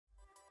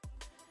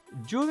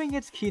During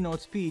its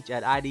keynote speech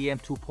at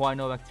IDM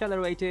 2.0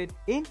 Accelerated,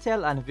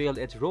 Intel unveiled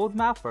its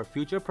roadmap for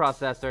future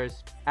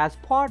processors. As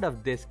part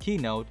of this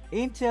keynote,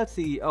 Intel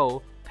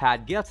CEO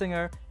Pat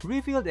Gelsinger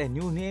revealed a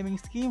new naming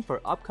scheme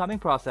for upcoming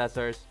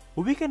processors.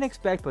 We can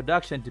expect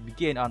production to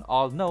begin on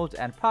all nodes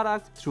and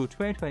products through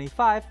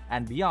 2025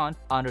 and beyond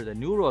under the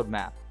new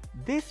roadmap.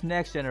 This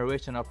next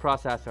generation of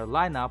processor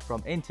lineup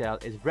from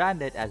Intel is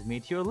branded as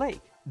Meteor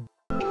Lake.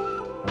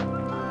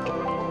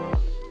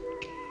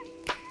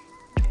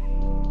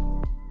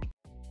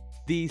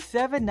 These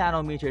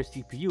 7nm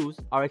CPUs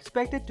are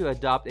expected to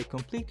adopt a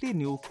completely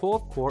new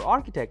Cove core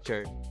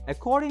architecture.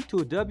 According to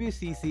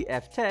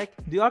WCCF Tech,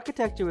 the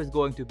architecture is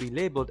going to be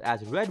labeled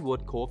as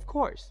Redwood Cove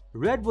cores.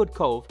 Redwood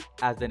Cove,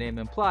 as the name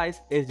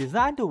implies, is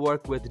designed to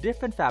work with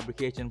different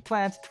fabrication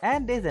plants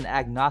and is an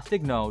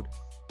agnostic node.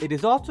 It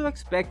is also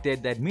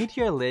expected that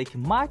Meteor Lake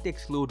might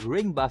exclude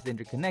ring bus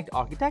interconnect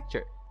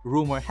architecture.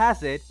 Rumor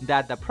has it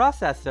that the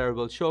processor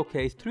will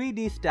showcase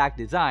 3D stacked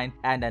design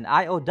and an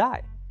I/O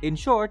die. In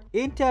short,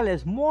 Intel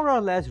is more or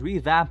less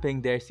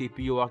revamping their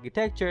CPU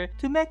architecture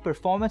to make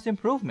performance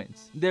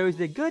improvements. There is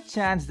a good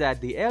chance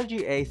that the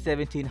LGA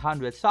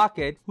 1700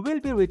 socket will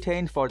be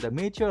retained for the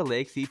Meteor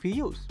Lake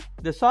CPUs.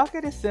 The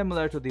socket is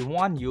similar to the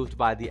one used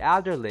by the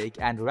Alder Lake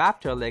and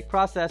Raptor Lake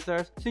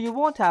processors, so you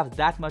won't have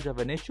that much of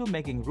an issue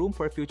making room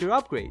for future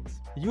upgrades.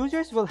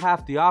 Users will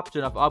have the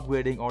option of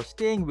upgrading or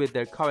staying with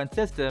their current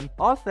system,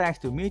 all thanks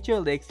to Meteor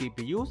Lake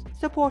CPUs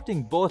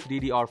supporting both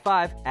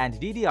DDR5 and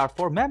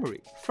DDR4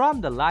 memory.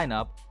 From the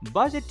lineup,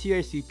 budget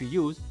tier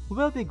CPUs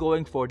will be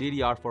going for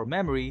DDR4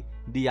 memory,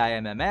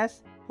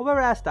 DIMMS,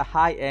 whereas the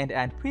high-end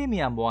and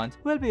premium ones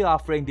will be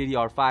offering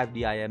DDR5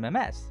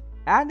 DIMMS.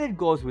 And it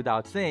goes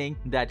without saying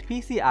that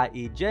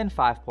PCIe Gen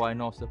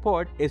 5.0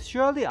 support is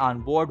surely on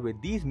board with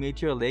these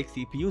Meteor Lake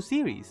CPU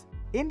series.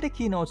 In the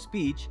keynote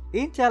speech,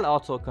 Intel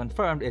also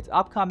confirmed its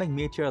upcoming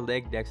Meteor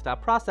Lake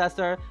desktop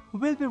processor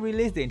will be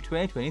released in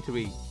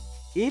 2023.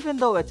 Even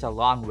though it's a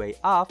long way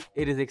off,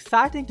 it is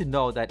exciting to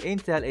know that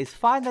Intel is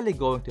finally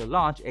going to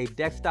launch a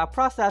desktop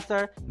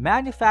processor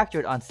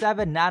manufactured on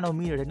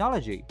 7nm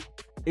technology.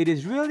 It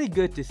is really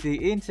good to see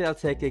Intel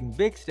taking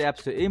big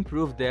steps to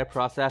improve their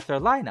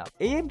processor lineup.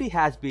 AMD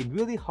has been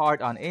really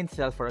hard on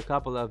Intel for a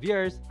couple of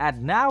years,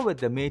 and now with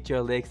the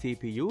Meteor Lake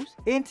CPUs,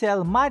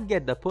 Intel might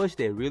get the push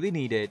they really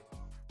needed.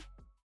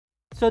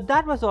 So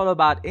that was all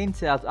about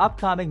Intel's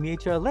upcoming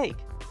Meteor Lake.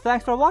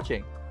 Thanks for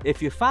watching.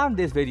 If you found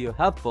this video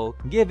helpful,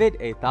 give it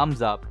a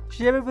thumbs up,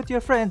 share it with your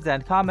friends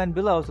and comment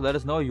below to let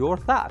us know your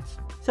thoughts.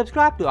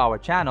 Subscribe to our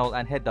channel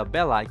and hit the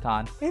bell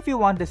icon if you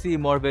want to see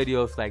more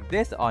videos like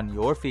this on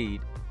your feed.